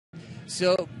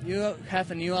So you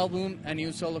have a new album, a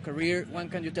new solo career.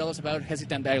 What can you tell us about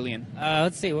Hesitant Alien?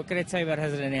 Let's see, what can I tell you about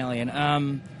Hesitant Alien?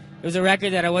 It was a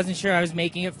record that I wasn't sure I was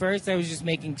making at first. I was just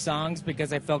making songs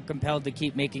because I felt compelled to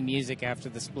keep making music after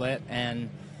the split. And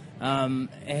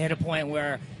it hit a point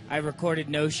where I recorded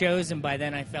no shows, and by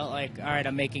then I felt like, all right,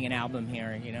 I'm making an album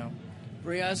here, you know.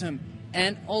 Pretty awesome.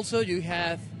 And also you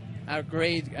have a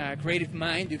great creative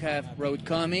mind. You have wrote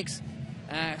comics.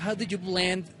 How did you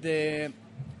blend the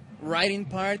writing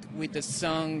part with the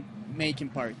song making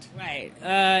part? Right.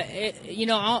 You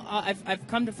know, I've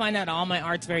come to find out all my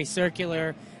art's very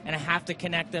circular, and I have to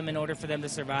connect them in order for them to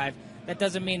survive. That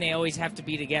doesn't mean they always have to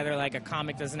be together, like a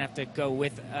comic doesn't have to go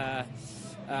with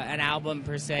an album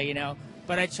per se, you know.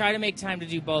 But I try to make time to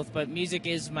do both, but music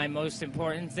is my most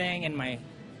important thing and my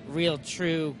real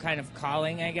true kind of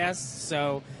calling, I guess.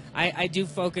 So I do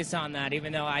focus on that,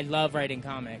 even though I love writing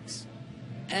comics.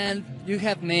 And you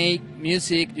have made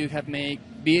music, you have made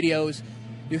videos,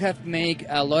 you have made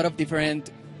a lot of different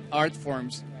art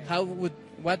forms.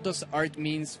 What does art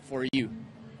means for you?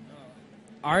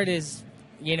 Art is,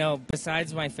 you know,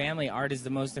 besides my family, art is the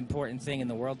most important thing in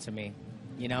the world to me.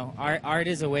 You know, art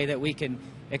is a way that we can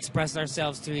express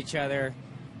ourselves to each other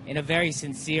in a very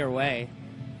sincere way.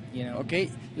 You know? Okay.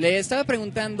 Le estaba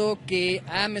preguntando que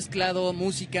ha mezclado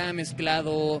música, ha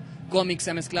mezclado cómics,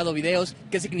 ha mezclado videos,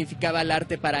 qué significaba el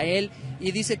arte para él,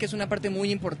 y dice que es una parte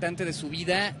muy importante de su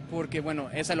vida porque, bueno,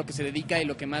 es a lo que se dedica y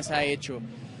lo que más ha hecho.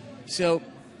 So,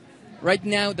 right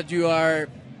now that you are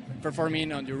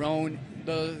performing on your own,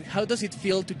 how does it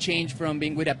feel to change from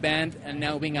being with a band and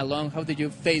now being alone? How did you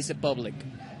face the public?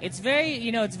 It's very,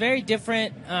 you know, it's very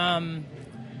different.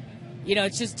 You know,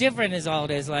 it's just different is all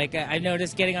it is. Like, I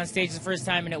noticed getting on stage the first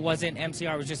time and it wasn't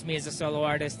MCR, it was just me as a solo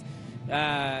artist.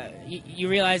 You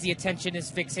realize the attention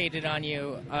is fixated on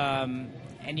you,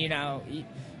 and, you know,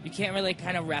 you can't really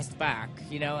kind of rest back,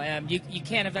 you know. You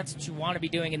can if that's what you want to be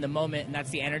doing in the moment and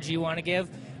that's the energy you want to give,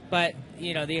 but,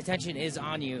 you know, the attention is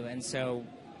on you, and so,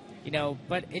 you know,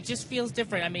 but it just feels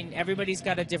different. I mean, everybody's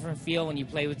got a different feel when you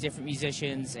play with different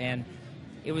musicians, and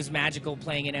it was magical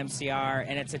playing in MCR,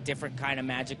 and it's a different kind of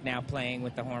magic now playing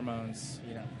with the hormones,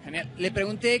 you know. Genial. Le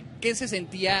pregunté qué se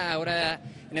sentía ahora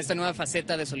en esta nueva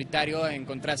faceta de solitario en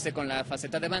contraste con la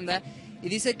faceta de banda, y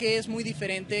dice que es muy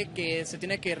diferente, que se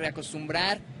tiene que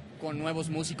reacostumbrar con nuevos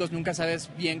músicos, nunca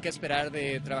sabes bien qué esperar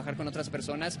de trabajar con otras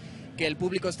personas, que el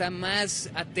público está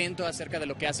más atento acerca de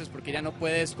lo que haces porque ya no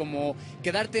puedes como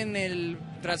quedarte en el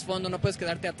trasfondo, no puedes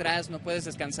quedarte atrás, no puedes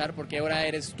descansar porque ahora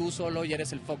eres tú solo y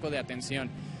eres el foco de atención.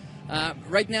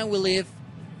 Right now we live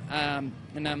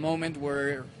in a moment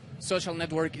where social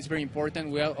network is very important.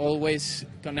 We are always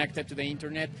connected to the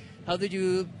internet. How do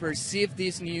you perceive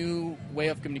this new way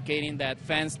of communicating that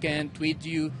fans can tweet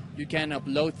you, you can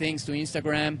upload things to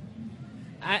Instagram?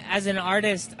 As an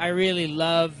artist, I really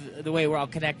love the way we're all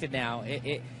connected now.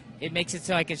 It makes it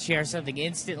so I can share something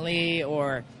instantly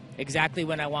or exactly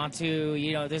when I want to.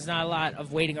 You know, there's not a lot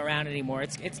of waiting around anymore.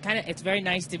 It's very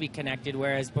nice to be connected,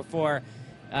 whereas before,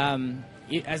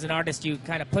 as an artist, you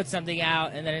kind of put something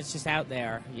out and then it's just out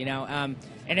there, you know.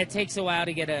 And it takes a while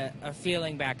to get a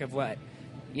feeling back of what,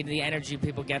 you know, the energy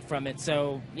people get from it.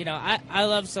 So, you know, I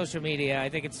love social media. I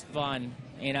think it's fun,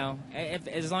 you know.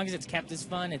 As long as it's kept as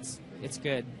fun, it's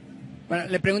good. Bueno,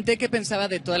 le pregunté qué pensaba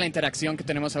de toda la interacción que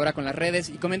tenemos ahora con las redes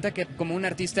y comenta que como un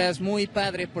artista es muy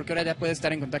padre porque ahora ya puedes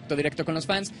estar en contacto directo con los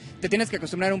fans. Te tienes que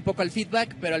acostumbrar un poco al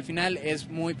feedback, pero al final es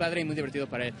muy padre y muy divertido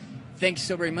para él. Thank you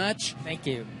so very much. Thank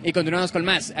you. Y continuamos con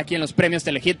más aquí en los Premios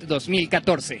Telehit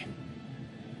 2014.